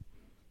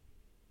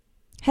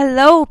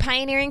Hello,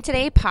 Pioneering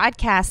Today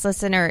podcast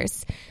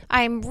listeners.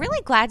 I'm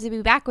really glad to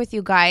be back with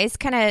you guys.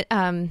 Kind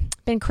of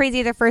been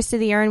crazy the first of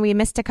the year and we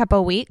missed a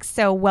couple weeks,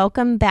 so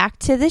welcome back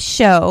to the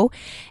show.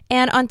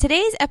 And on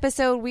today's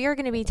episode, we are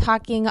going to be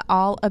talking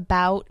all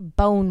about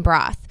bone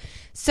broth.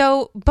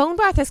 So bone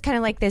broth is kind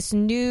of like this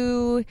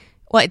new,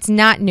 well, it's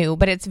not new,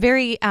 but it's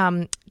very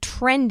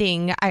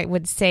trending, I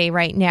would say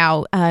right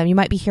now. You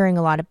might be hearing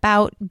a lot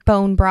about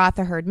bone broth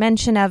or heard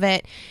mention of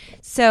it.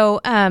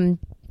 So,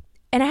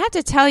 and I have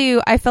to tell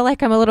you, I feel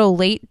like I'm a little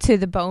late to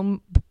the bone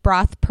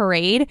broth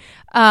parade.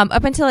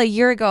 Up until a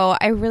year ago,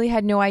 I really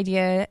had no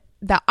idea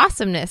the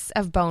awesomeness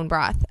of bone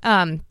broth.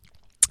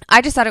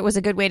 I just thought it was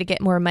a good way to get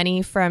more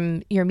money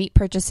from your meat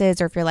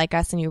purchases, or if you're like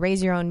us and you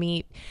raise your own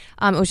meat.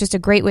 It was just a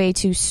great way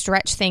to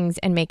stretch things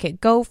and make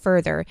it go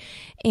further.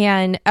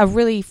 And a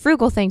really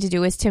frugal thing to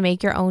do is to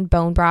make your own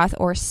bone broth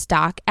or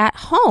stock at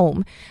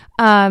home.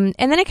 And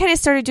then I kind of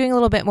started doing a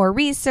little bit more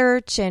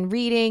research and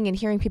reading and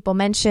hearing people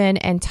mention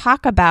and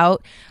talk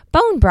about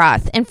bone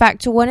broth. In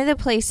fact, one of the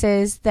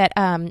places that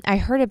I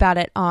heard about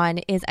it on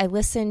is I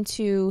listened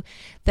to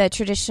the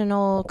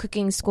Traditional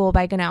Cooking School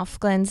by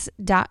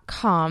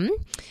GNOWFGLENS.com.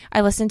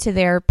 I listened to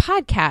their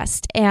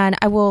podcast, and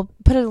I will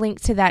put a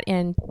link to that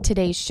in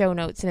today's show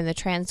notes and in the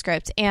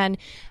transcript. And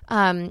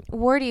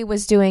Wardy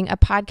was doing a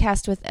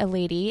podcast with a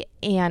lady,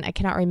 and I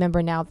cannot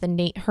remember now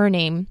her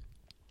name.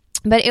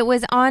 But it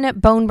was on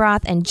bone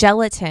broth and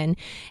gelatin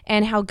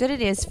and how good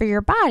it is for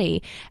your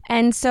body.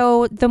 And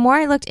so the more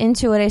I looked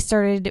into it, I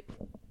started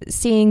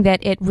seeing that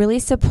it really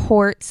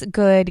supports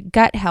good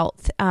gut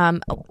health,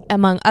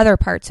 among other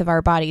parts of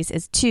our bodies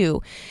as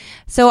too.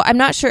 So I'm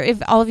not sure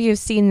if all of you have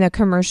seen the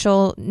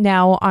commercial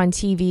now on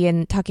TV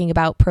and talking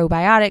about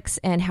probiotics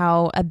and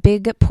how a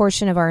big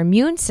portion of our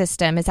immune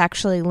system is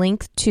actually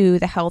linked to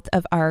the health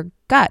of our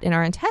gut and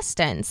our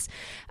intestines.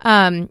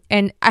 And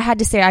I had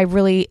to say,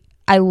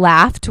 I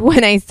laughed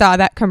when I saw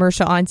that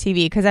commercial on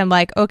TV, because I'm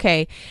like,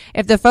 okay,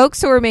 if the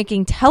folks who are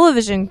making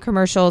television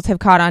commercials have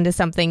caught on to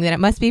something, then it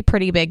must be a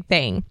pretty big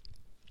thing.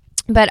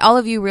 But all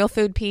of you real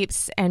food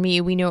peeps and me,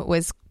 we knew it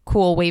was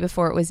cool way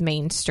before it was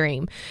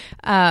mainstream.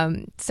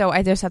 So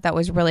I just thought that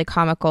was really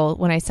comical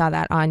when I saw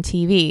that on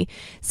TV.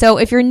 So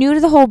if you're new to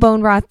the whole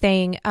bone broth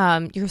thing,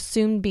 you'll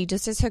soon be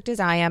just as hooked as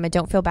I am. And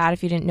don't feel bad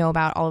if you didn't know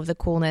about all of the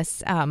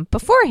coolness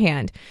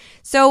beforehand.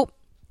 So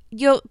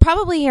you'll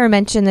probably hear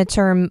mention the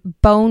term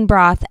bone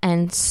broth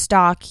and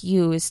stock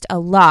used a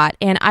lot.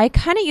 And I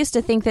kind of used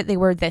to think that they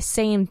were the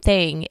same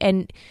thing,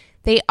 and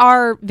they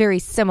are very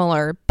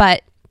similar,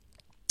 but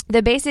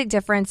the basic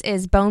difference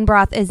is bone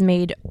broth is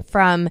made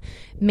from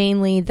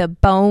mainly the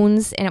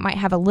bones, and it might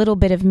have a little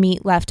bit of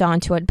meat left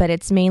onto it, but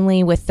it's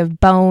mainly with the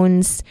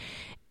bones,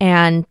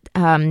 and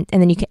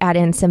then you can add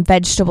in some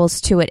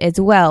vegetables to it as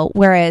well.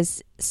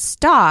 Whereas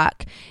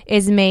stock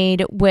is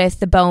made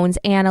with the bones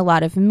and a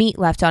lot of meat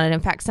left on it.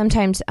 In fact,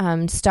 sometimes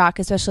stock,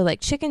 especially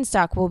like chicken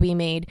stock, will be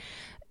made.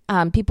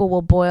 People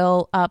will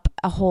boil up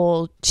a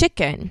whole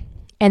chicken,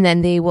 and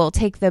then they will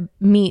take the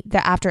meat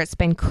after it's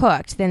been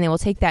cooked. Then they will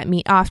take that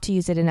meat off to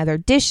use it in other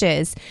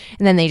dishes,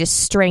 and then they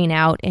just strain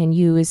out and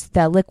use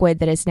the liquid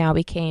that has now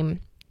became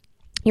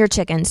your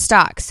chicken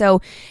stock. So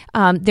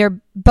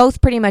they're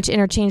both pretty much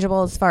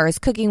interchangeable as far as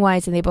cooking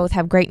wise, and they both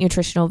have great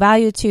nutritional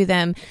value to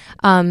them.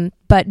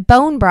 But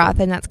bone broth,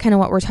 and that's kind of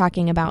what we're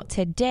talking about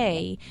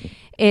today,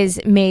 is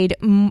made,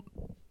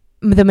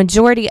 the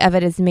majority of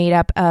it is made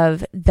up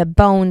of the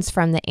bones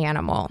from the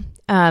animal.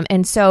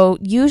 And so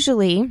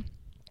usually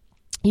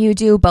you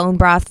do bone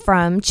broth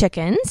from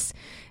chickens,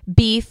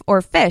 beef,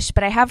 or fish,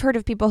 but I have heard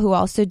of people who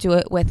also do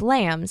it with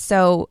lamb.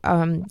 So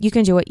you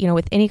can do it,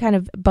 with any kind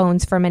of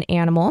bones from an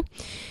animal.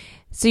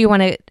 So you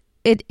want to,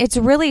 it's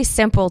really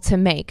simple to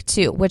make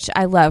too, which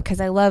I love, because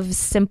I love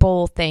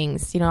simple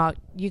things.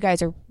 You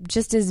guys are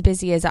just as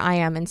busy as I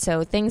am, and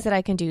so things that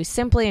I can do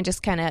simply and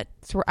just kind of,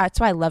 that's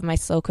why I love my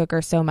slow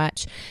cooker so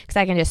much, because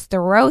I can just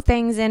throw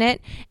things in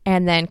it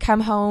and then come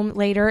home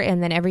later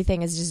and then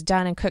everything is just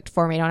done and cooked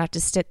for me. I don't have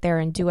to sit there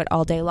and do it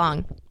all day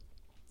long.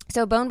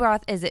 So bone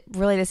broth is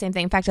really the same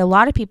thing. In fact, a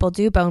lot of people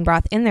do bone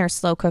broth in their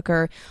slow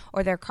cooker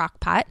or their crock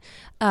pot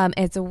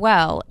as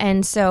well.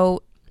 And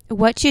so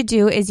what you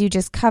do is you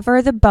just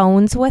cover the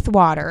bones with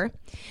water,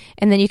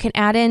 and then you can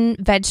add in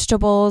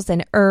vegetables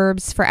and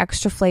herbs for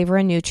extra flavor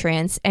and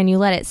nutrients, and you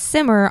let it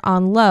simmer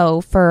on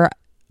low for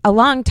a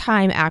long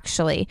time,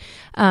 actually.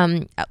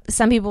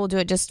 Some people will do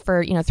it just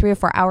for 3 or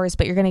 4 hours,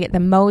 but you're going to get the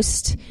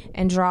most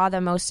and draw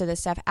the most of the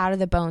stuff out of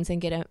the bones and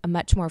get a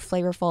much more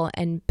flavorful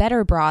and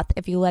better broth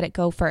if you let it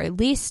go for at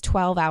least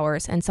 12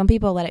 hours. And some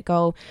people let it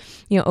go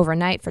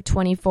overnight for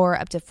 24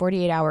 up to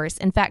 48 hours.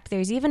 In fact,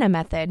 there's even a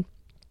method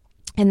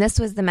And this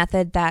was the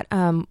method that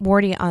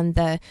Morty on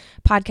the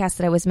podcast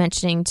that I was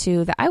mentioning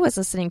to, that I was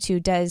listening to,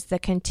 does the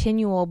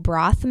continual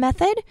broth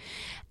method.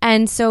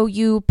 And so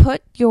you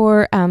put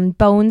your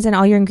bones and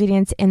all your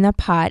ingredients in the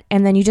pot,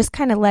 and then you just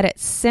kind of let it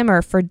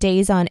simmer for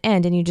days on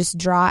end, and you just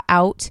draw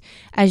out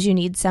as you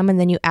need some, and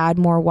then you add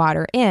more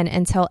water in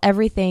until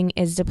everything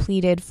is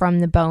depleted from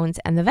the bones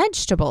and the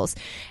vegetables.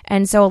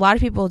 And so a lot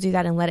of people do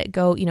that and let it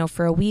go,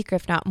 for a week,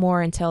 if not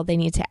more, until they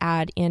need to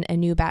add in a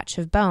new batch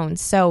of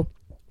bones. So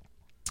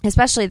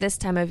especially this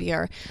time of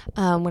year,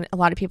 when a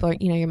lot of people are,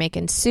 you're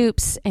making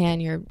soups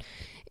and you're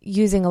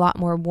using a lot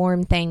more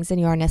warm things than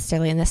you are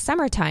necessarily in the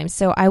summertime.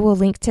 So I will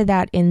link to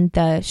that in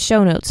the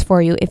show notes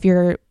for you if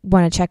you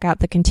want to check out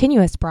the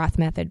continuous broth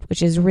method,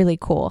 which is really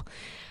cool.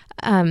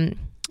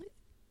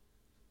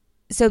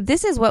 So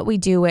this is what we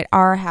do at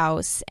our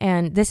house,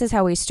 and this is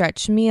how we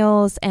stretch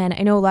meals. And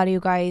I know a lot of you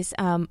guys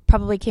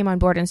probably came on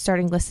board and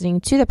started listening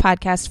to the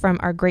podcast from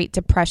our Great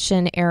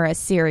Depression era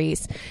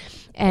series.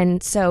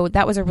 And so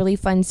that was a really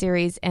fun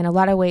series, and a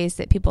lot of ways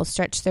that people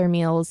stretch their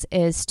meals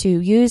is to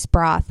use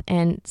broth.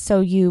 And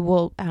so you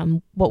will,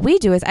 what we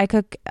do is I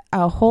cook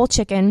a whole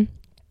chicken,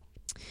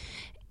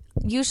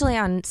 usually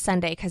on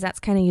Sunday, because that's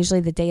kind of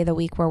usually the day of the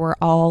week where we're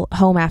all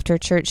home after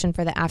church and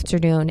for the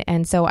afternoon.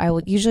 And so I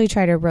will usually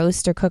try to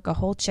roast or cook a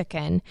whole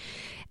chicken.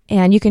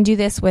 And you can do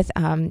this with,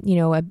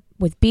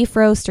 with beef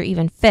roast or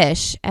even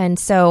fish. And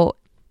so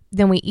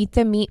then we eat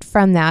the meat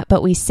from that,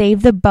 but we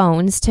save the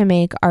bones to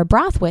make our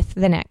broth with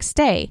the next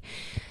day.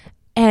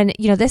 And,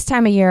 this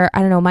time of year,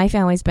 I don't know, my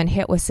family's been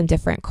hit with some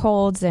different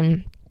colds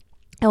and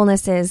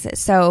illnesses.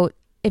 So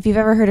if you've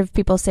ever heard of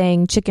people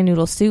saying chicken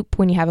noodle soup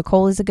when you have a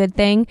cold is a good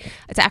thing,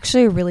 it's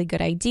actually a really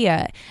good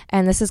idea.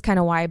 And this is kind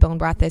of why bone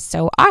broth is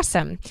so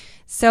awesome.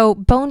 So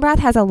bone broth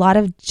has a lot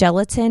of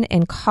gelatin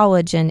and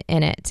collagen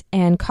in it.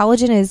 And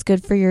collagen is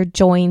good for your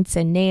joints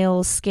and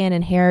nails, skin,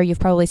 and hair. You've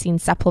probably seen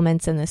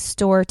supplements in the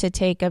store to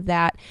take of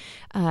that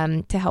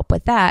to help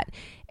with that.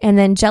 And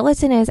then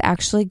gelatin is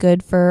actually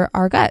good for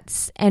our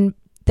guts. And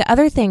the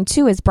other thing,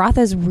 too, is broth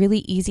is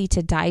really easy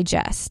to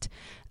digest.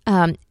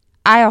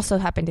 I also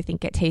happen to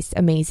think it tastes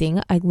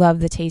amazing. I love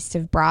the taste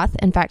of broth.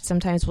 In fact,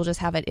 sometimes we'll just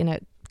have it in a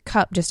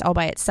cup just all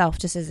by itself,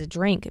 just as a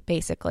drink,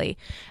 basically.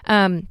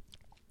 And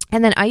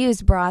then I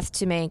use broth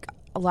to make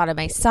a lot of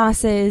my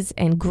sauces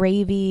and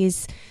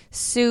gravies,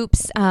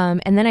 soups,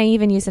 and then I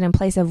even use it in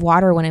place of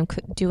water when I'm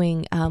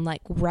doing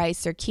like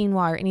rice or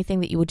quinoa or anything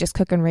that you would just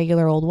cook in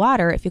regular old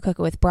water. If you cook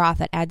it with broth,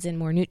 that adds in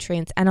more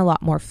nutrients and a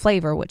lot more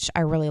flavor, which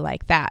I really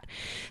like that.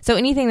 So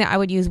anything that I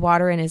would use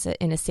water in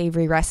in a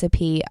savory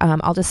recipe,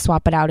 I'll just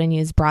swap it out and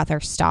use broth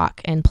or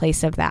stock in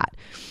place of that.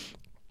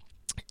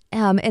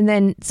 And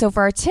then, so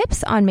for our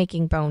tips on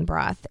making bone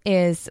broth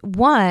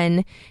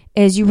one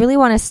is you really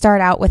want to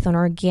start out with an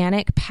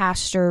organic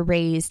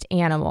pasture-raised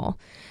animal.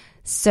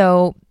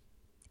 So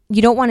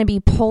you don't want to be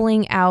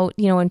pulling out,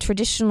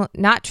 it's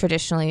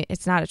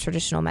not a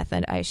traditional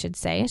method, I should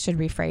say. I should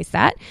rephrase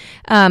that.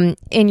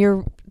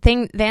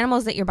 The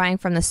animals that you're buying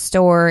from the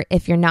store,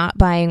 if you're not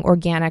buying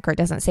organic or it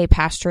doesn't say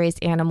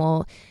pasture-raised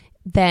animal,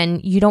 then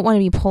you don't want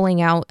to be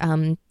pulling out,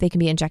 they can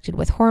be injected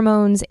with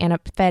hormones,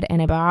 fed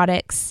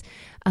antibiotics,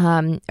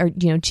 or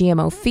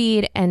GMO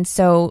feed. And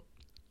so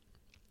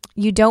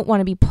you don't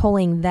want to be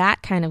pulling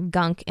that kind of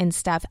gunk and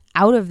stuff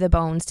out of the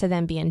bones to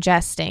then be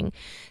ingesting.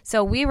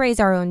 So we raise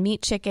our own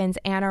meat chickens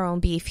and our own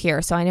beef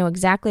here. So I know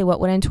exactly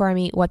what went into our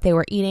meat, what they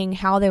were eating,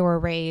 how they were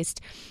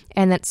raised,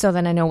 and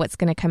then I know what's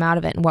going to come out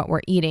of it and what we're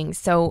eating.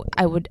 So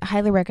I would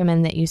highly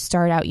recommend that you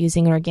start out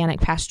using an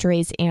organic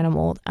pasture-raised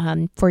animal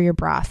for your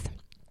broth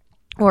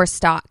or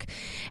stock.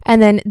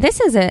 And then this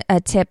is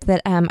a tip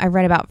that I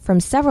read about from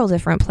several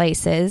different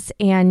places.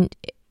 And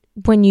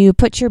when you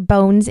put your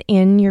bones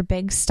in your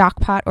big stock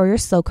pot or your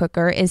slow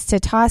cooker, is to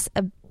toss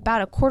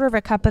about a quarter of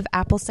a cup of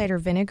apple cider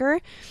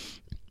vinegar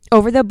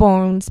over the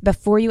bones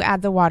before you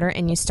add the water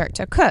and you start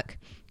to cook.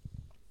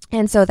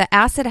 And so the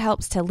acid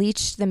helps to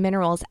leach the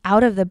minerals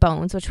out of the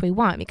bones, which we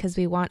want because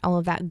we want all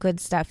of that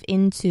good stuff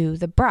into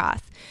the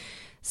broth.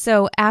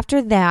 So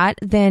after that,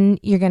 then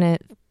you're going to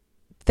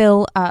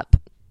fill up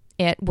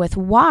it with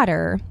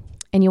water,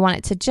 and you want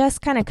it to just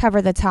kind of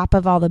cover the top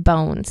of all the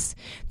bones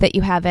that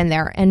you have in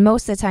there. And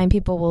most of the time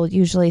people will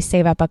usually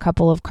save up a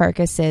couple of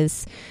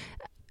carcasses,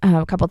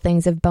 a couple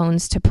things of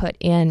bones to put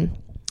in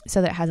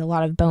so that it has a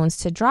lot of bones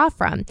to draw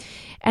from.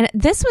 And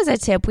this was a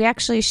tip we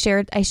actually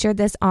I shared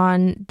this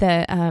on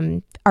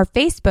our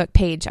Facebook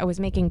page. I was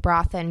making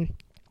broth, and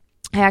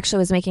I actually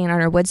was making it on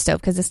our wood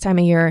stove because this time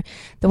of year,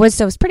 the wood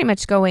stove is pretty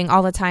much going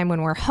all the time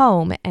when we're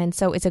home. And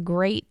so it's a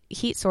great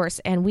heat source.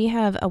 And we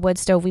have a wood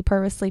stove we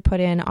purposely put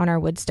in on our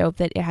wood stove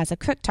that it has a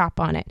cooktop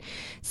on it.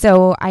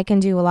 So I can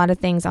do a lot of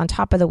things on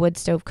top of the wood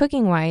stove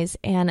cooking wise.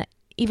 And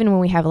even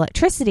when we have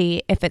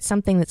electricity, if it's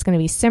something that's going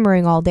to be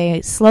simmering all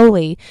day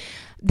slowly,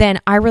 then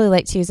I really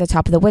like to use the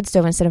top of the wood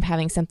stove instead of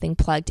having something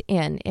plugged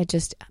in.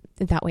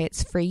 That way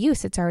it's free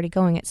use. It's already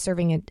going. It's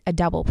serving a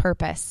double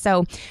purpose.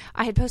 So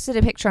I had posted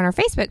a picture on our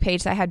Facebook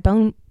page that had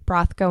bone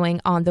broth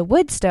going on the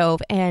wood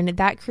stove, and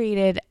that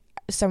created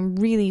some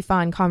really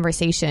fun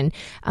conversation.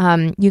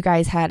 You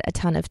guys had a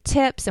ton of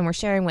tips and were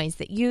sharing ways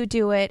that you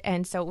do it.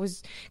 And so it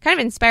was kind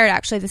of inspired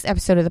actually this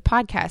episode of the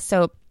podcast.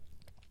 So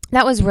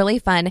that was really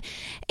fun.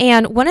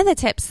 And one of the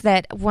tips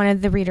that one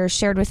of the readers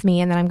shared with me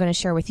and that I'm going to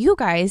share with you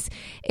guys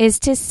is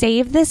to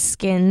save the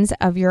skins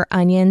of your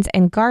onions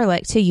and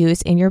garlic to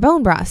use in your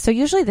bone broth. So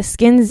usually the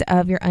skins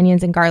of your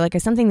onions and garlic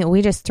is something that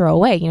we just throw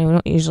away. We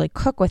don't usually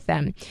cook with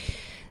them.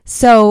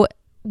 So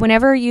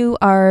whenever you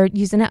are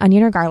using an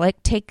onion or garlic,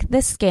 take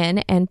the skin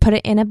and put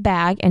it in a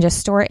bag and just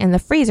store it in the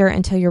freezer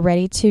until you're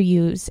ready to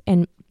use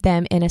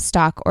them in a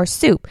stock or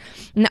soup.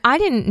 And I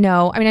didn't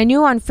know, I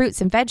knew on fruits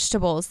and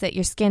vegetables that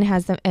your skin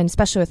has them, and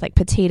especially with like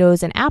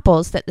potatoes and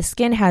apples, that the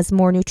skin has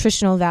more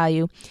nutritional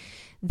value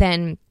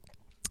than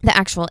the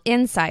actual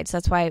inside. So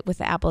that's why with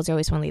the apples, you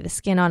always want to leave the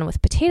skin on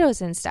with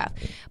potatoes and stuff.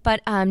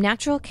 But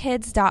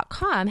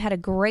naturalkids.com had a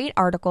great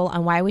article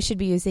on why we should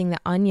be using the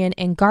onion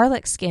and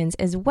garlic skins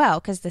as well,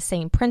 because the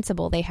same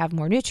principle, they have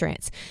more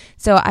nutrients.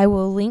 So I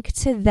will link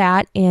to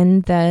that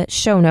in the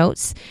show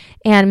notes.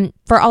 And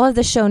for all of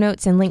the show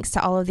notes and links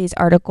to all of these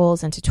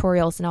articles and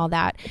tutorials and all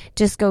that,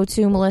 just go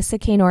to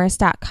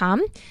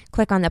melissaknorris.com,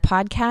 click on the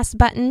podcast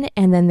button,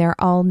 and then they're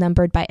all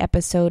numbered by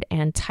episode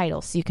and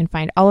title. So you can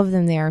find all of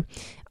them there,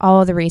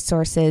 all of the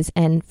resources,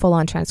 and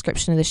full-on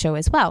transcription of the show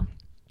as well.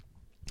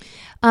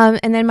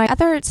 And then my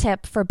other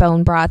tip for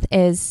bone broth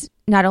is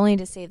not only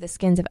to save the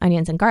skins of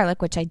onions and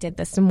garlic, which I did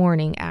this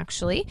morning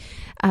actually,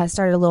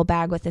 started a little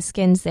bag with the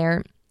skins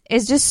there,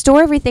 is just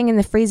store everything in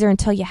the freezer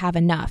until you have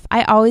enough.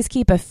 I always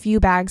keep a few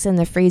bags in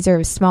the freezer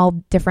of small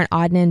different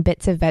odd and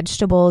bits of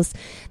vegetables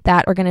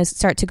that are going to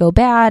start to go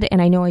bad,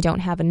 and I know I don't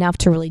have enough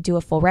to really do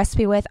a full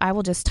recipe with. I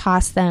will just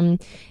toss them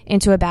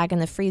into a bag in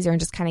the freezer and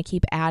just kind of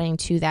keep adding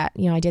to that.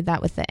 I did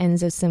that with the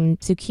ends of some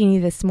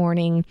zucchini this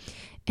morning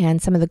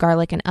and some of the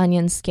garlic and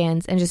onion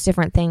skins and just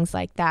different things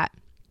like that.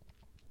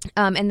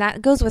 And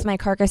that goes with my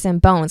carcass and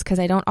bones because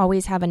I don't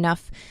always have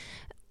enough,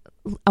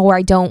 or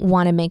I don't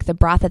want to make the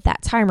broth at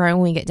that time right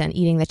when we get done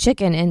eating the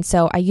chicken. And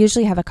so I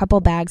usually have a couple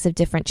bags of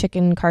different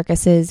chicken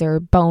carcasses or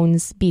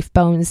bones, beef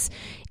bones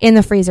in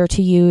the freezer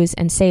to use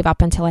and save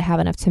up until I have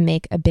enough to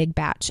make a big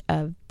batch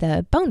of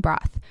the bone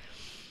broth.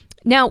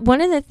 Now,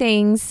 one of the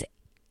things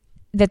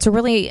that's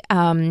really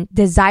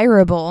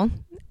desirable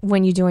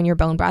when you're doing your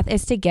bone broth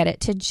is to get it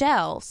to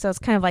gel. So it's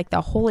kind of like the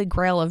holy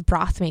grail of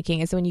broth making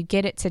is when you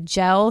get it to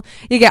gel,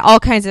 you get all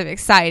kinds of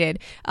excited.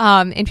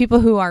 And people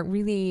who are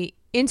really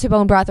into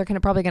bone broth are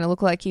probably going to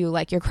look like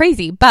you're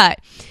crazy. But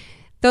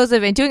those that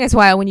have been doing this a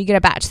while, when you get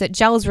a batch that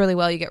gels really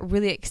well, you get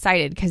really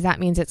excited because that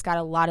means it's got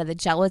a lot of the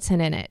gelatin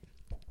in it.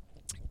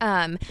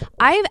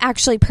 I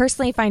actually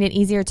personally find it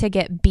easier to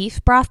get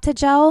beef broth to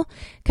gel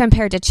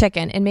compared to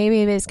chicken. And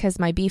maybe it is because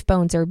my beef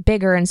bones are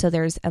bigger and so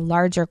there's a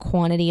larger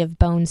quantity of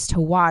bones to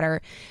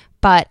water.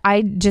 But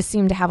I just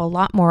seem to have a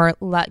lot more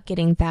luck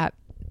getting that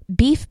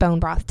beef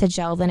bone broth to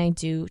gel than I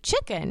do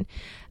chicken.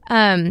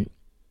 And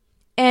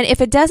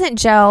if it doesn't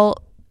gel,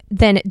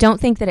 then don't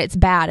think that it's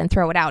bad and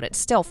throw it out. It's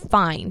still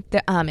fine.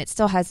 It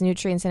still has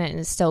nutrients in it and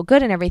it's still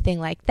good and everything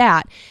like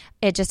that.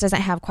 It just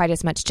doesn't have quite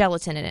as much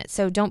gelatin in it.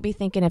 So don't be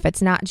thinking if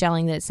it's not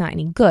gelling that it's not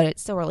any good.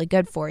 It's still really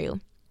good for you.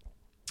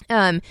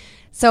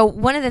 So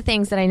one of the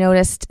things that I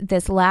noticed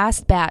this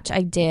last batch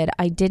I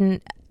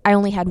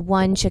only had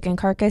one chicken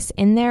carcass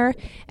in there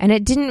and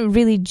it didn't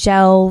really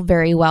gel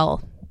very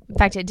well. In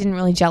fact, it didn't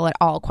really gel at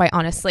all, quite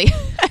honestly.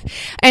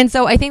 And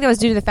so I think that was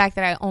due to the fact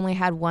that I only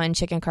had one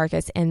chicken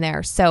carcass in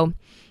there. So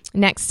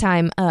next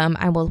time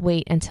I will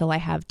wait until I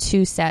have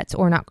two sets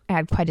or not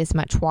add quite as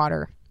much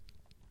water.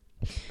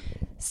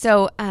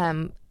 So,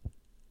 and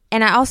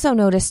I also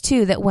noticed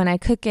too that when I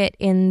cook it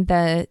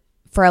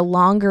for a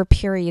longer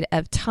period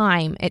of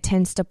time, it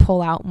tends to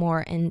pull out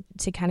more and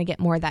to kind of get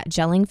more of that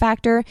gelling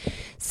factor.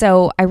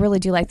 So I really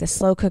do like the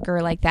slow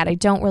cooker like that. I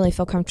don't really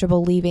feel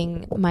comfortable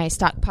leaving my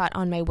stock pot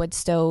on my wood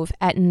stove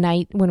at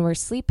night when we're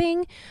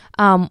sleeping.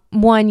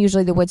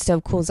 Usually the wood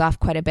stove cools off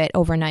quite a bit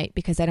overnight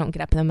because I don't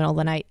get up in the middle of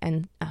the night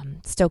and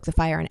stoke the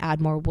fire and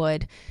add more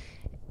wood.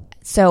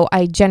 So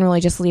I generally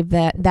just leave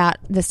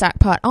the stock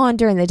pot on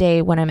during the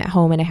day when I'm at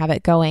home and I have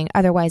it going.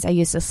 Otherwise, I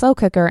use the slow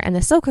cooker, and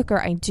the slow cooker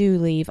I do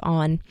leave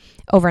on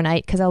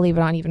overnight because I'll leave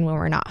it on even when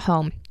we're not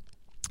home.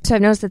 So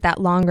I've noticed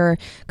that longer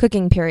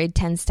cooking period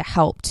tends to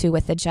help too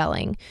with the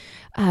gelling.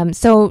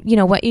 So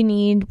what you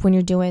need when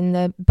you're doing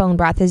the bone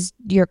broth is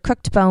your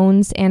cooked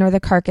bones and or the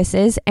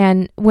carcasses.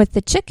 And with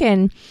the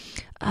chicken,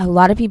 a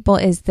lot of people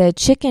is the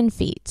chicken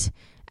feet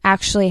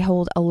actually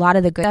hold a lot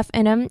of the good stuff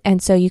in them,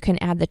 and so you can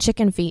add the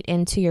chicken feet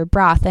into your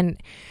broth. And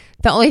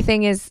the only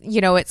thing is,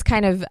 it's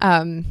kind of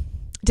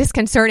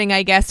disconcerting,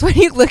 I guess, when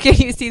you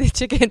see the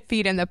chicken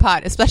feet in the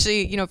pot,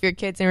 especially, if your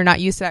kids and are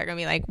not used to that, are going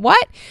to be like,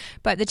 what?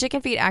 But the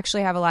chicken feet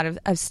actually have a lot of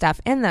stuff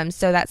in them,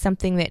 so that's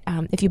something that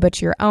if you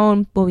butcher your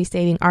own, we'll be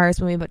saving ours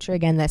when we butcher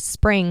again this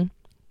spring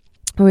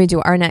when we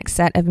do our next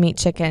set of meat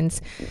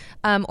chickens.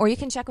 Or you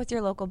can check with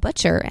your local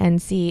butcher and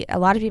see. A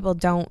lot of people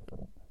don't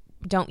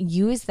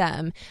use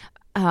them.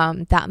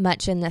 that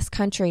much in this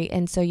country.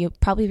 And so you'll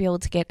probably be able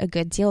to get a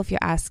good deal if you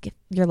ask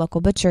your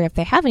local butcher if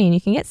they have any, and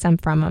you can get some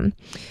from them.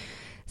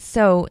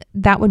 So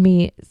that would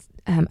be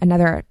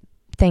another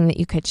thing that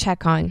you could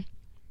check on.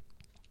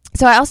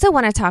 So I also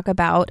want to talk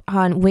about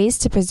on ways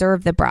to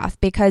preserve the broth,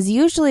 because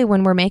usually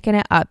when we're making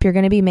it up, you're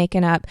going to be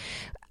making up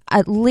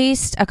at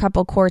least a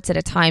couple quarts at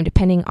a time,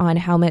 depending on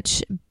how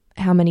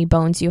many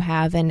bones you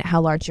have and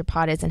how large your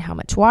pot is and how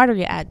much water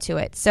you add to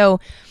it. So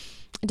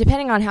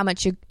depending on how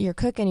much you're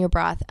cooking your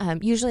broth,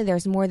 usually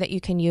there's more that you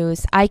can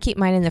use. I keep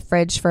mine in the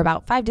fridge for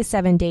about 5 to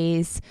 7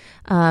 days.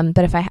 But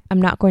if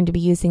I'm not going to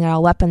be using it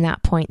all up in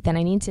that point, then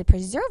I need to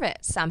preserve it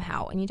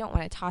somehow. And you don't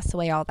want to toss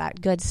away all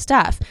that good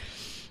stuff.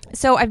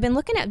 So I've been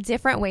looking at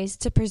different ways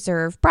to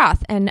preserve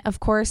broth. And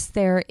of course,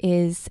 there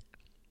is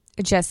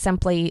just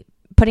simply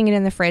putting it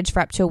in the fridge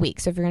for up to a week.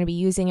 So if you're going to be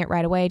using it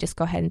right away, just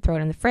go ahead and throw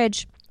it in the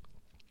fridge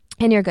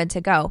and you're good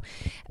to go.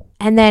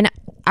 And then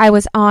I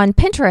was on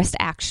Pinterest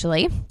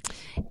actually,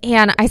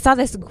 and I saw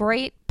this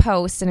great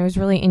post and I was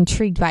really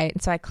intrigued by it.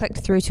 And so I clicked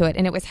through to it,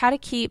 and it was how to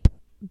keep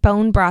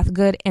bone broth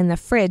good in the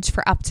fridge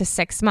for up to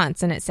 6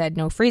 months. And it said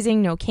no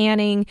freezing, no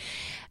canning.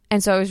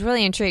 And so I was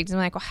really intrigued. I'm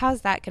like, well,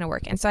 how's that going to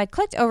work? And so I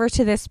clicked over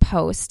to this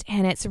post,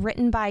 and it's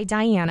written by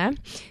Diana,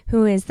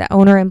 who is the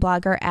owner and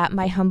blogger at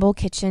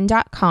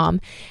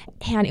myhumblekitchen.com.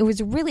 And it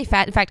was really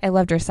fat. In fact, I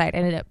loved her site. I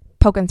ended up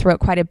poking through it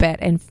quite a bit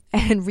and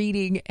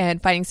reading and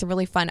finding some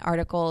really fun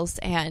articles.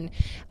 And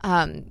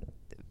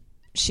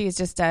she is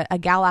just a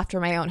gal after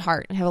my own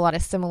heart and have a lot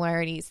of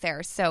similarities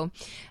there. So,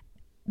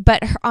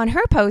 but on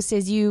her post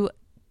is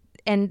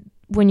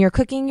when you're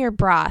cooking your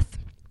broth,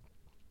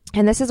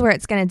 and this is where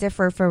it's going to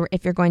differ for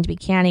if you're going to be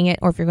canning it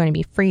or if you're going to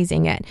be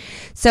freezing it.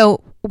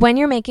 So when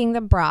you're making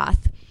the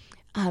broth,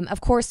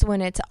 of course,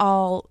 when it's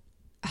all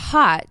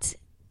hot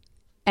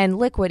and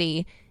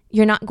liquidy,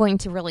 you're not going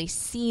to really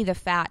see the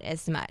fat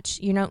as much.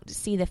 You don't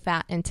see the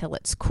fat until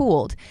it's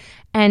cooled.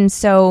 And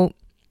so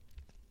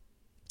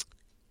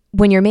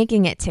when you're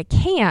making it to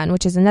can,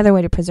 which is another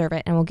way to preserve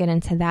it, and we'll get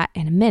into that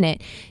in a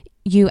minute,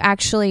 you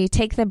actually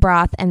take the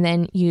broth and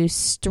then you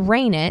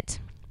strain it.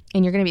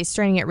 And you're going to be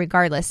straining it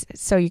regardless.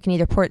 So you can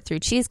either pour it through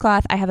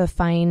cheesecloth. I have a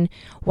fine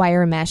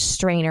wire mesh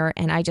strainer,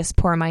 and I just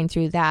pour mine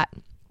through that.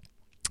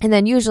 And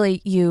then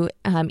usually you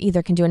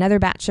either can do another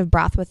batch of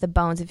broth with the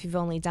bones if you've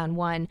only done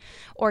one,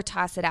 or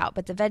toss it out.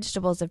 But the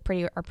vegetables are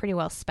pretty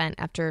well spent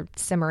after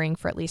simmering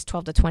for at least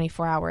 12 to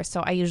 24 hours.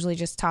 So I usually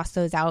just toss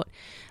those out.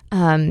 You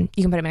can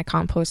put them in a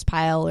compost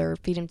pile or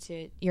feed them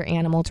to your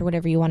animals or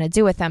whatever you want to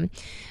do with them.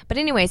 But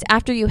anyways,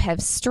 after you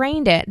have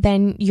strained it,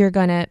 then you're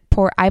going to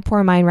I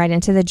pour mine right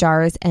into the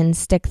jars and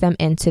stick them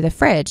into the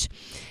fridge.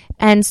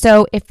 And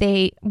so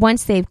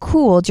once they've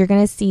cooled, you're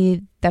going to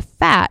see the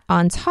fat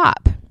on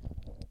top.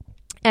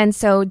 And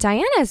so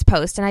Diana's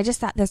post, and I just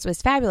thought this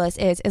was fabulous,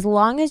 is as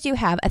long as you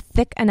have a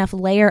thick enough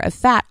layer of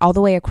fat all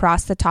the way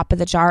across the top of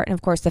the jar, and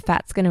of course the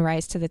fat's going to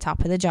rise to the top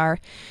of the jar,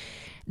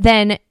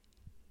 then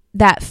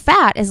that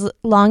fat, as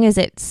long as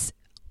it's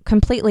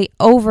completely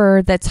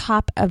over the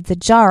top of the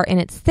jar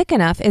and it's thick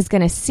enough, is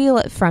going to seal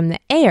it from the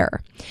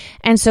air.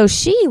 And so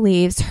she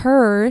leaves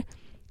her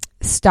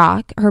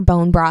stock, her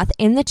bone broth,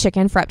 in the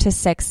chicken for up to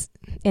 6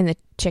 in the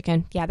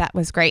chicken. Yeah, that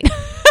was great.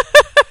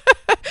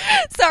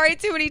 Sorry,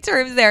 too many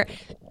terms there.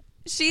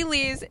 She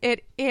leaves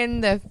it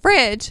in the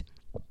fridge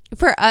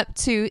for up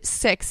to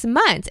 6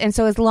 months. And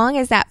so as long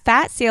as that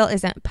fat seal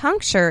isn't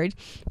punctured,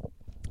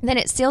 then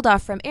it's sealed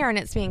off from air and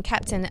it's being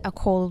kept in a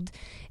cold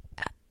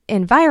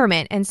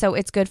environment. And so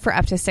it's good for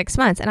up to 6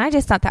 months. And I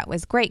just thought that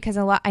was great because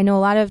I know a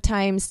lot of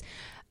times,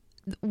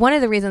 one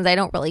of the reasons I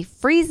don't really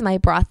freeze my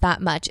broth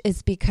that much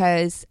is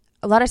because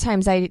a lot of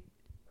times I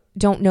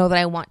don't know that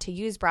I want to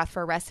use broth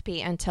for a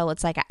recipe until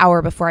it's like an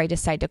hour before I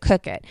decide to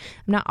cook it.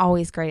 I'm not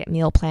always great at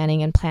meal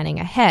planning and planning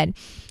ahead.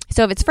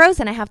 So if it's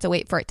frozen, I have to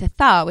wait for it to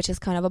thaw, which is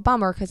kind of a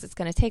bummer because it's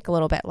going to take a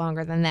little bit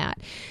longer than that.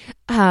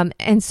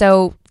 And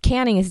so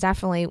canning is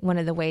definitely one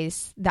of the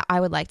ways that I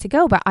would like to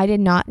go, but I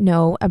did not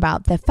know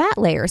about the fat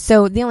layer.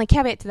 So the only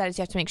caveat to that is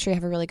you have to make sure you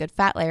have a really good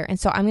fat layer. And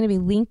so I'm going to be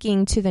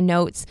linking to the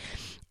notes,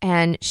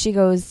 and she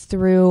goes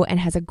through and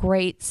has a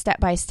great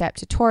step-by-step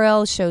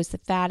tutorial, shows the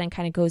fat and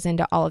kind of goes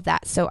into all of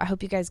that. So I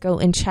hope you guys go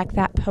and check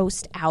that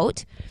post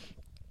out.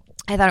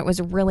 I thought it was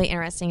really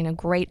interesting and a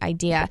great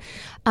idea.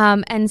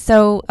 And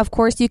so, of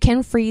course, you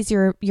can freeze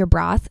your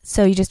broth.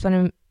 So you're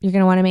going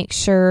to want to make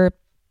sure.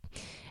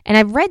 And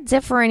I've read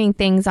differing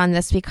things on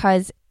this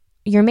because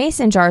your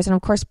mason jars, and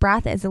of course,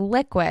 broth is a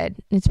liquid.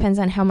 It depends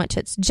on how much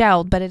it's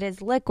gelled, but it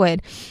is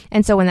liquid.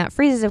 And so when that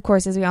freezes, of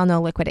course, as we all know,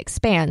 liquid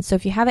expands. So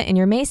if you have it in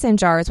your mason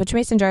jars, which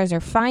mason jars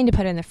are fine to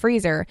put in the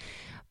freezer,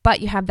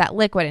 but you have that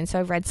liquid. And so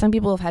I've read some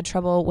people have had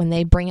trouble when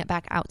they bring it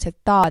back out to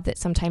thaw, that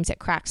sometimes it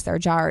cracks their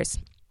jars.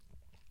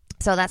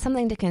 So that's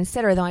something to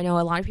consider, though I know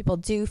a lot of people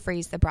do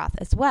freeze the broth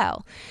as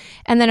well.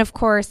 And then, of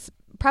course,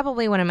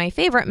 probably one of my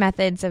favorite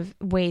methods of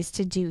ways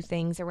to do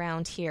things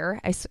around here,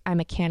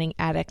 I'm a canning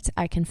addict,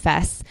 I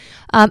confess,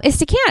 is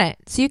to can it.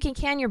 So you can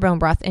can your bone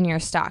broth in your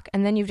stock,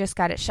 and then you've just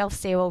got it shelf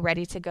stable,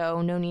 ready to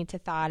go. No need to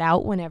thaw it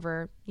out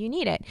whenever you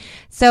need it.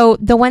 So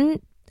the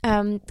one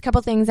a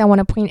couple things I want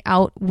to point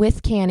out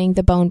with canning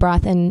the bone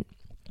broth and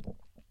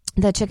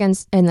the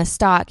chickens and the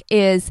stock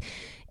is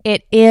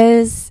it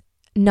is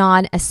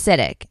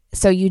non-acidic.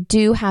 So you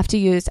do have to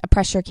use a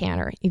pressure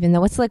canner. Even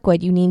though it's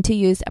liquid, you need to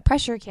use a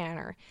pressure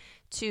canner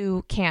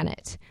to can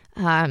it.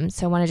 So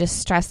I want to just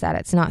stress that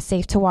it's not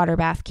safe to water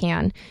bath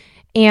can.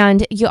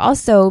 And you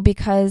also,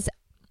 because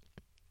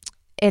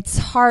it's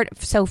hard,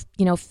 so,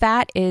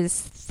 fat is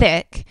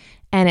thick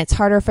and it's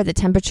harder for the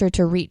temperature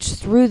to reach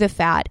through the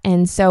fat.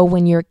 And so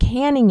when you're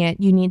canning it,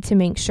 you need to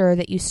make sure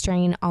that you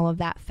strain all of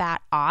that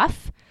fat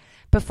off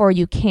before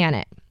you can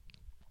it,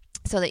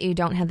 so that you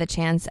don't have the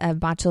chance of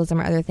botulism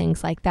or other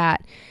things like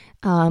that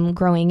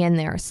growing in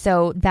there.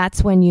 So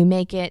that's when you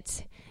make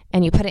it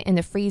and you put it in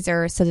the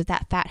freezer so that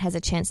that fat has a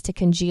chance to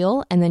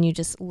congeal, and then you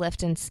just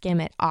lift and skim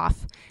it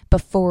off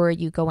before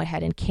you go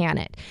ahead and can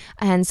it.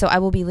 And so I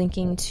will be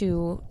linking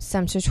to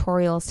some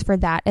tutorials for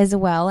that as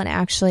well. And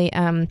actually,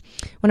 one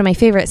of my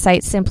favorite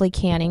sites, Simply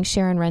Canning,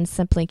 Sharon runs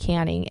Simply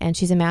Canning, and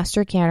she's a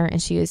master canner,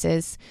 and she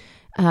uses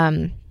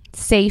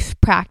safe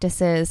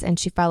practices and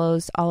she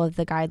follows all of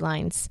the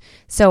guidelines.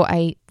 So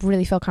I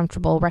really feel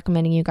comfortable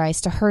recommending you guys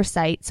to her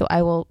site. So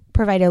I will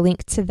provide a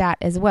link to that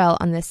as well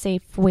on the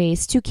safe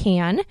ways to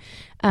can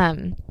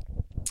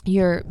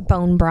your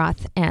bone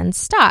broth and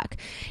stock.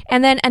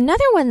 And then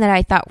another one that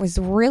I thought was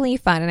really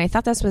fun, and I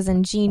thought this was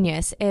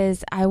ingenious,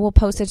 is I will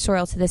post a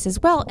tutorial to this as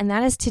well, and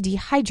that is to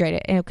dehydrate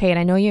it. Okay, and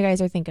I know you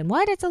guys are thinking,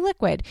 what? It's a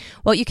liquid.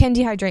 Well, you can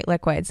dehydrate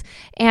liquids.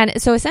 And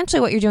so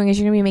essentially what you're doing is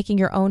you're going to be making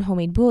your own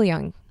homemade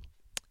bouillon.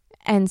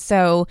 And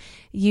so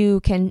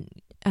you can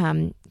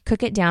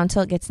cook it down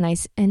till it gets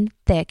nice and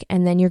thick,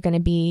 and then you're going to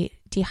be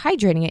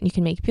dehydrating it, and you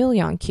can make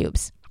bouillon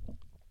cubes.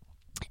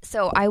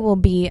 So I will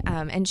be,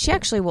 and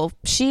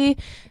she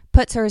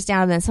puts hers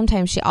down, and then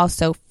sometimes she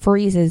also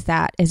freezes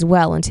that as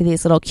well into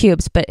these little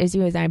cubes. But as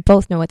you and I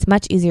both know, it's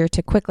much easier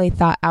to quickly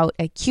thaw out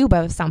a cube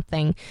of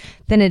something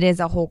than it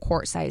is a whole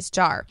quart-sized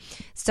jar.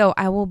 So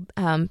I will,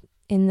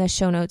 in the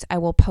show notes, I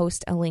will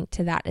post a link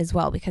to that as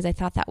well, because I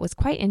thought that was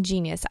quite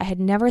ingenious. I had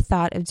never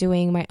thought of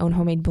doing my own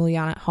homemade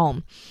bouillon at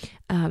home.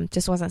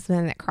 Just wasn't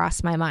something that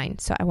crossed my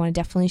mind. So I want to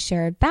definitely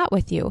share that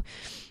with you.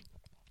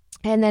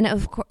 And then,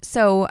 of course,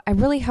 so I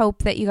really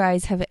hope that you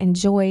guys have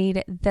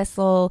enjoyed this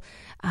little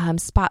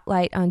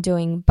spotlight on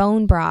doing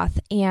bone broth.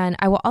 And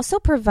I will also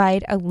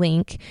provide a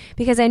link,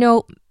 because I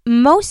know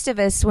most of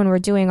us, when we're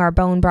doing our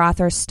bone broth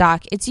or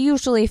stock, it's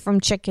usually from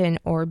chicken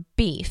or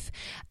beef.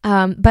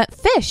 But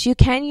fish, you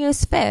can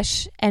use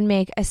fish and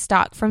make a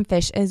stock from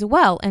fish as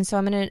well. And so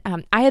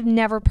I have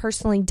never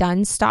personally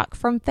done stock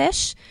from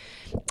fish.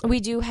 We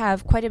do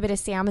have quite a bit of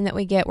salmon that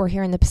we get. We're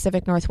here in the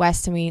Pacific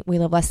Northwest, and we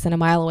live less than a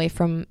mile away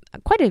from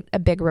quite a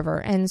big river.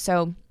 And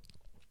so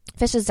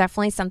fish is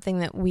definitely something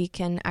that we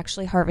can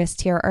actually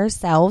harvest here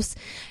ourselves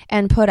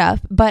and put up.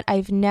 But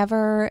I've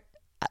never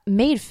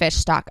made fish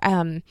stock.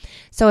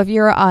 So if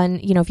you're on,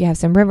 if you have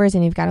some rivers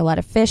and you've got a lot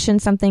of fish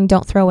and something,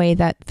 don't throw away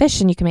that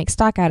fish, and you can make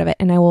stock out of it.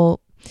 And I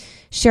will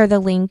share the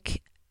link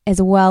as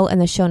well in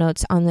the show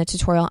notes on the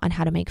tutorial on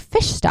how to make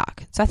fish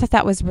stock. So I thought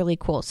that was really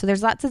cool. So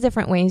there's lots of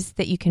different ways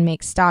that you can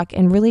make stock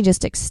and really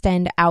just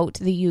extend out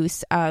the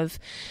use of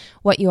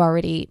what you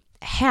already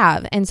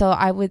have. And so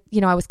I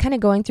was kind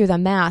of going through the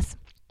math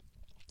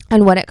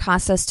on what it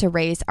costs us to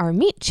raise our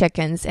meat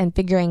chickens and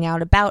figuring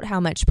out about how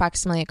much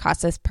approximately it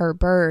costs us per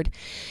bird.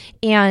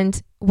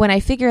 And when I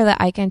figure that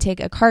I can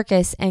take a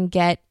carcass and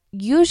get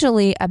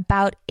usually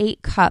about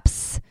 8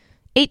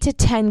 to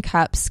 10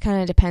 cups,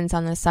 kind of depends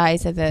on the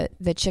size of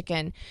the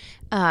chicken,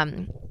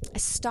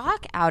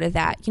 stock out of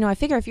that. I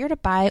figure if you're to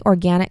buy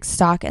organic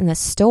stock in the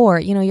store,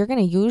 you're going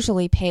to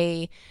usually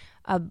pay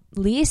at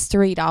least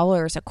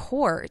 $3 a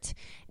quart.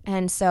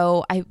 And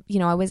so I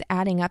was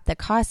adding up the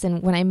costs,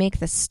 and when I make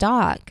the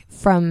stock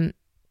from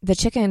the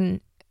chicken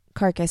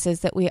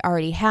carcasses that we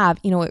already have,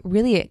 it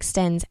really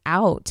extends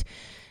out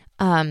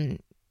on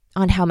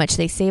how much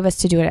they save us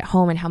to do it at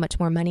home and how much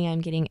more money I'm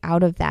getting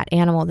out of that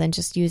animal than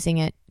just using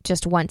it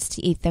just once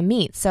to eat the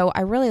meat. So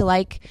I really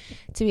like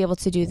to be able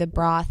to do the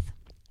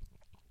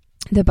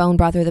bone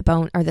broth or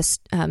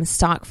the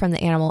stock from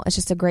the animal. It's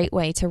just a great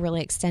way to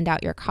really extend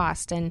out your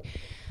cost. And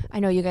I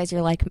know you guys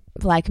are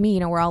like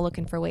me, we're all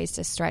looking for ways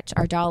to stretch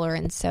our dollar.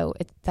 And so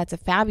that's a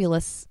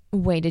fabulous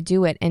way to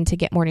do it and to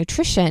get more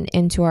nutrition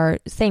into our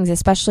things,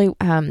 especially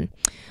when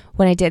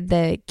I did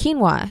the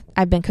quinoa.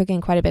 I've been cooking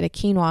quite a bit of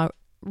quinoa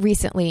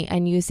recently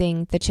and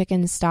using the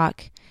chicken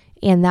stock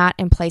in that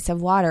in place of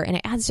water. And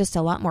it adds just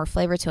a lot more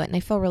flavor to it. And I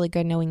feel really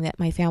good knowing that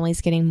my family's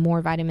getting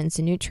more vitamins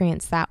and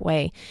nutrients that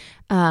way.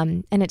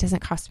 And it doesn't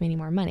cost me any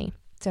more money.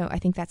 So I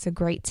think that's a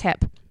great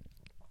tip.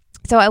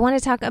 So I want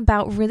to talk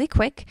about really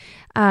quick.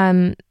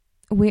 And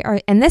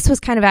this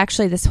was kind of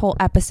actually, this whole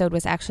episode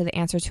was actually the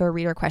answer to a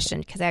reader question,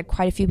 because I had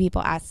quite a few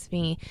people ask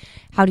me,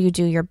 how do you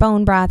do your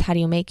bone broth? How do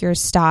you make your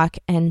stock?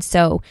 And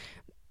so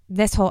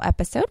this whole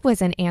episode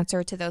was an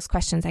answer to those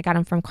questions. I got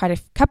them from quite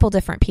a couple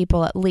different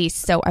people at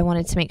least, so I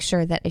wanted to make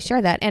sure that I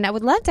share that. And I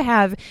would love to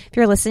have, if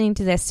you're listening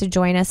to this, to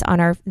join us on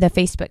the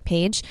Facebook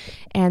page,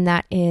 and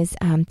that is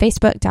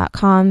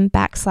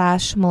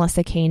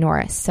facebook.com/Melissa K.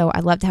 Norris. So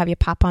I'd love to have you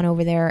pop on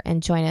over there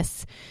and join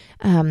us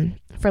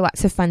for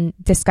lots of fun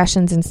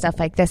discussions and stuff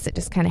like this that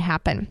just kind of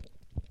happen.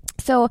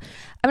 So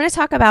I'm going to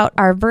talk about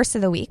our verse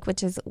of the week,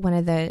 which is one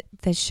of the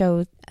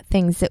show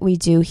things that we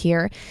do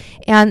here.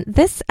 And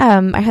this,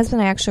 my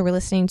husband and I actually were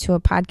listening to a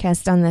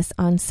podcast on this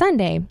on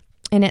Sunday,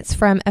 and it's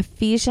from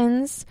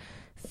Ephesians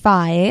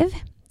 5,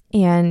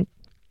 and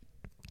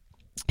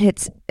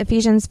it's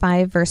Ephesians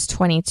 5, verse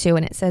 22,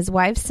 and it says,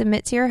 "Wives,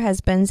 submit to your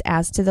husbands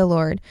as to the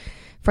Lord.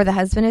 For the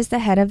husband is the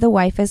head of the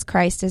wife, as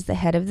Christ is the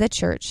head of the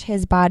church,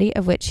 his body,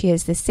 of which he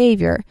is the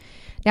Savior.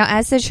 Now,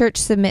 as the church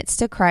submits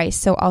to Christ,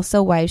 so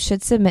also wives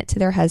should submit to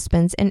their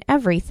husbands in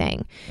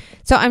everything."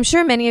 So I'm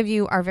sure many of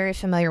you are very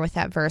familiar with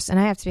that verse, and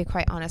I have to be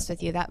quite honest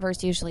with you, that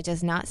verse usually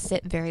does not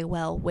sit very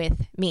well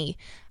with me.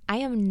 I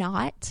am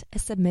not a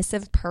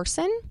submissive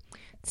person.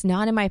 It's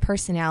not in my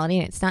personality,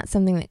 and it's not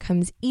something that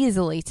comes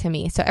easily to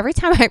me. So every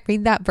time I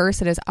read that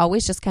verse, it has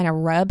always just kind of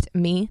rubbed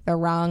me the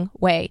wrong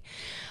way.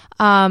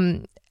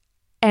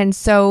 And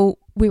so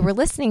we were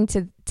listening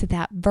to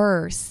that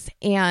verse,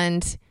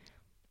 and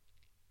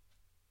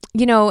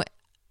you know,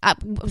 I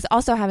was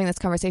also having this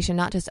conversation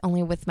not just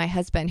only with my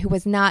husband, who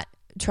was not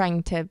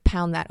trying to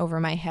pound that over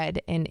my head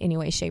in any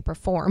way, shape, or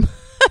form.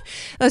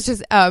 Let's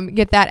just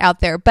get that out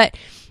there. But,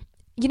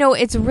 you know,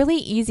 it's really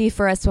easy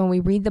for us when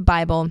we read the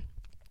Bible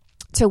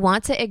to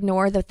want to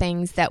ignore the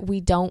things that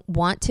we don't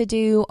want to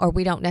do or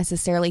we don't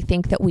necessarily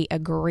think that we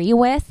agree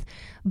with.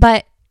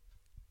 But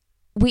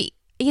we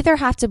either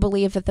have to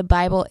believe that the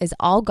Bible is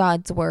all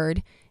God's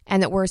word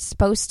and that we're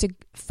supposed to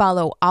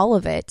follow all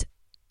of it,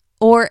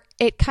 or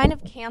it kind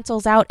of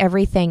cancels out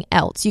everything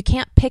else. You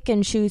can't pick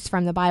and choose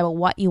from the Bible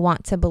what you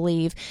want to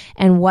believe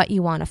and what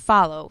you want to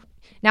follow.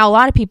 Now, a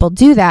lot of people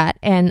do that,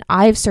 and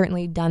I've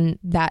certainly done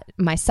that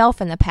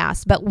myself in the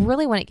past, but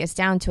really when it gets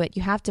down to it,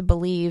 you have to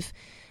believe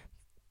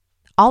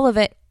all of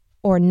it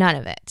or none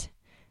of it.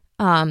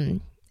 And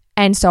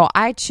so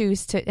I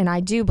choose to, and I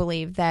do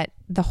believe that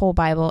the whole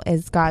Bible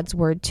is God's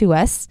word to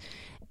us.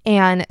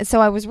 And so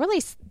I was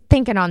really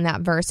thinking on that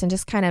verse and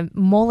just kind of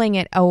mulling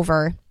it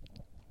over.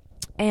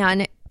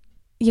 And,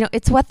 you know,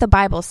 it's what the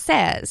Bible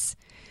says.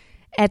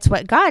 It's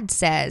what God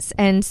says.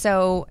 And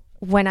so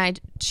when I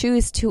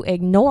choose to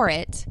ignore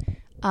it,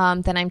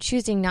 then I'm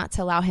choosing not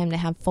to allow him to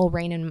have full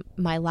reign in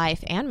my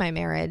life and my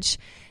marriage.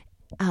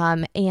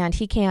 And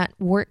he can't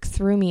work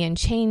through me and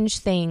change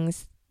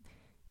things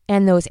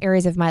in those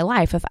areas of my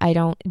life if I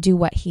don't do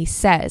what he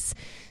says.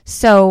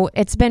 So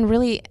it's been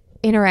really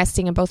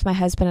interesting in both my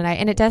husband and I,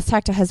 and it does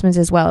talk to husbands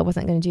as well. I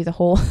wasn't going to do the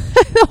whole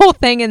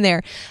thing in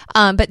there,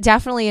 but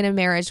definitely in a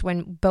marriage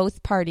when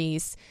both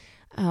parties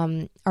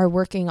are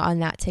working on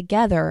that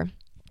together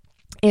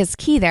is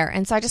key there.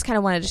 And so I just kind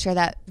of wanted to share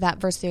that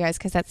verse with you guys,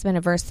 because that's been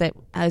a verse that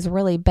has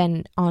really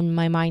been on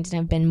my mind and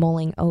I've been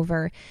mulling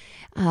over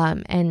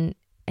and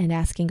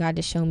asking God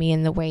to show me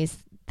in the ways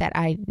that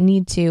I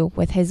need to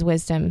with his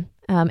wisdom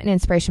and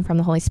inspiration from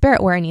the Holy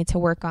Spirit where I need to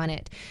work on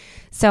it.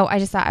 So I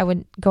just thought I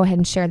would go ahead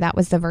and share that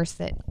was the verse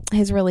that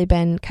has really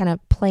been kind of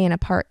playing a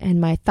part in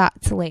my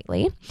thoughts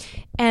lately.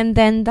 And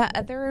then the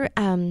other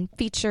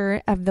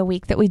feature of the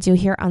week that we do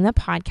here on the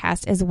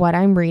podcast is what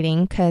I'm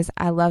reading, because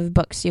I love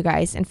books, you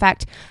guys. In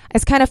fact,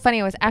 it's kind of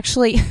funny. I was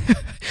actually,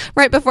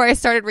 right before I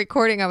started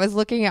recording, I was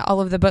looking at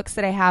all of the books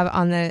that I have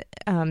on the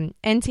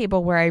end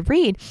table where I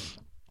read.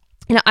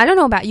 You know, I don't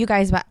know about you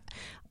guys, but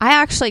I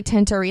actually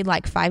tend to read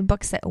like 5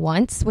 books at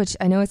once, which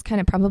I know is kind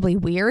of probably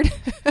weird.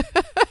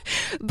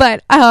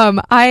 But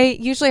I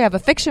usually have a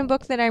fiction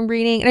book that I'm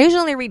reading, and I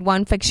usually only read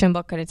one fiction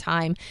book at a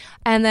time.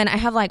 And then I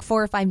have like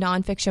 4 or 5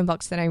 nonfiction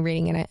books that I'm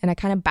reading, and I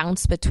kind of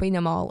bounce between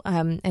them all.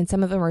 And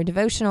some of them are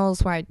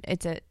devotionals where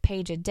it's a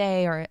page a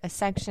day or a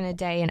section a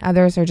day, and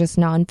others are just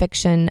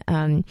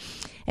nonfiction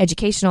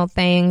educational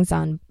things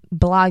on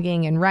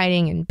blogging and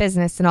writing and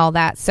business and all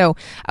that. So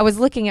I was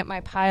looking at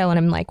my pile and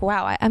I'm like,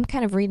 wow, I'm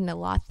kind of reading a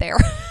lot there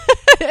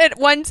at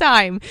one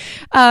time.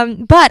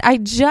 But I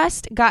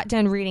just got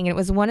done reading. It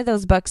was one of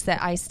those books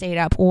that I stayed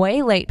up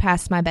way late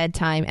past my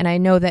bedtime. And I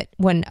know that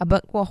when a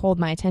book will hold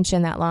my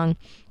attention that long,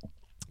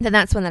 then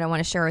that's one that I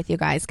want to share with you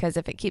guys, because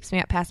if it keeps me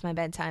up past my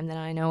bedtime, then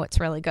I know it's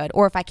really good,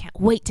 or if I can't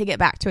wait to get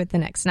back to it the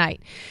next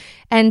night.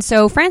 And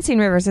so Francine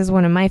Rivers is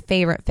one of my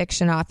favorite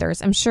fiction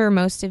authors. I'm sure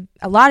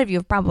a lot of you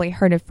have probably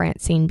heard of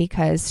Francine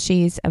because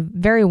she's a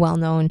very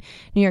well-known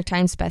New York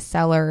Times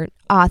bestseller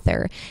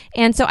author.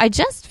 And so I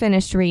just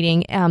finished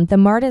reading the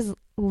Marta's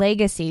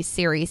Legacy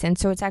series, and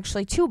so it's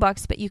actually 2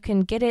 books, but you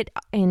can get it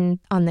on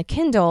the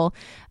Kindle.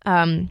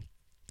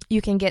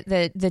 You can get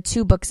the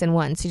 2 books in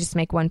one. So you just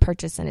make one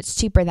purchase and it's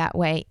cheaper that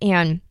way.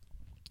 And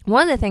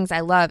one of the things I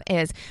love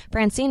is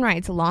Francine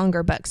writes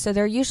longer books. So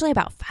they're usually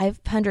about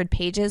 500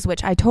 pages,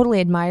 which I totally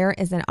admire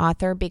as an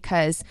author,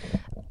 because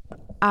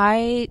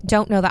I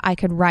don't know that I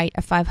could write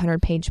a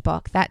 500-page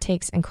book. That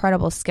takes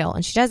incredible skill,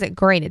 and she does it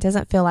great. It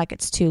doesn't feel like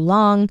it's too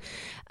long.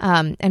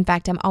 In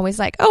fact, I'm always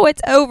like, oh,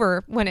 it's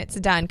over when it's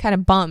done, kind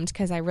of bummed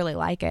because I really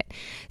like it.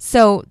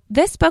 So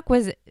this book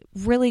was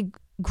really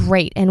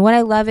great, and what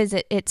I love is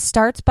it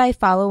starts by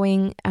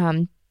following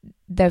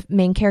the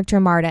main character,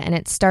 Marta, and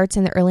it starts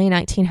in the early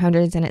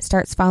 1900s, and it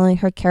starts following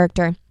her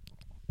character.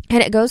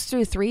 And it goes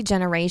through 3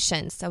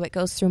 generations. So it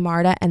goes through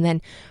Marta and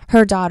then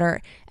her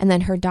daughter and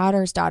then her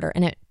daughter's daughter.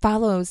 And it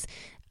follows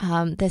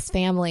this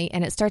family.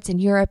 And it starts in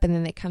Europe, and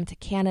then they come to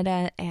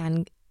Canada,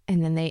 and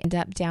then they end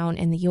up down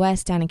in the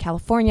U.S., down in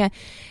California.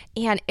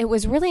 And it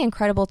was really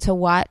incredible to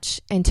watch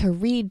and to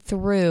read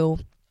through,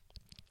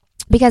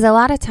 because a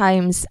lot of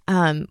times,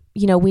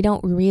 we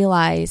don't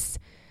realize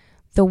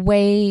the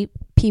way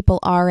people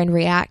are and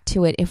react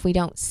to it if we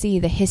don't see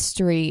the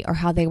history or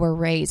how they were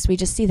raised. We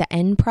just see the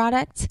end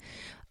product.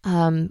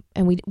 And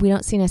we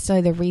don't see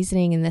necessarily the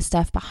reasoning and the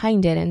stuff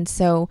behind it. And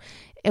so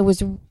it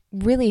was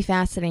really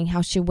fascinating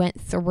how she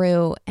went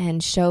through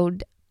and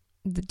showed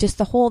just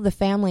the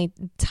family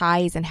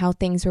ties and how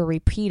things were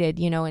repeated,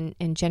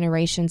 in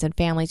generations and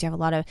families. You have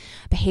a lot of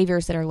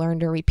behaviors that are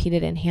learned or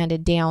repeated and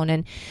handed down.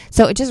 And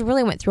so it just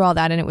really went through all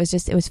that. And it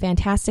was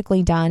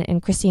fantastically done.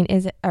 And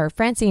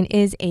Francine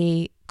is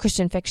a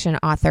Christian fiction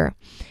author.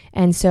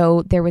 And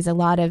so there was a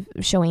lot of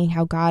showing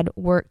how God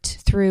worked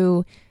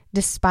through,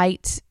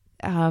 despite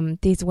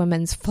these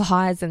women's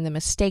flaws and the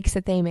mistakes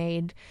that they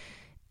made,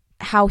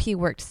 how he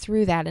worked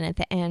through that, and at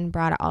the end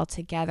brought it all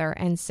together.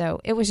 And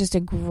so it was just a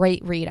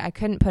great read. I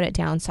couldn't put it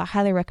down, so I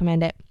highly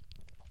recommend it.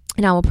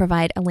 And I will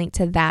provide a link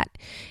to that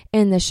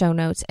in the show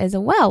notes as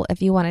well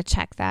if you want to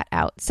check that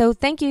out. So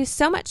thank you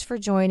so much for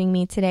joining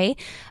me today.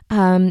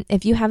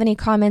 If you have any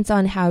comments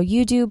on how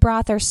you do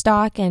broth or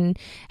stock and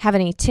have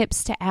any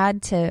tips to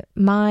add to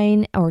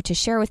mine or to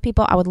share with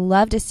people, I would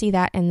love to see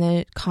that in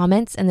the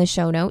comments and the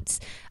show notes.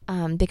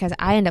 Because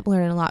I end up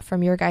learning a lot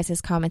from your guys'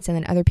 comments, and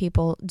then other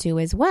people do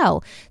as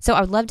well. So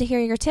I would love to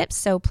hear your tips.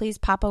 So please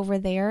pop over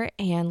there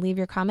and leave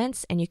your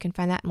comments, and you can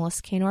find that at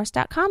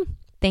melissaknorris.com.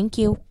 Thank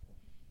you.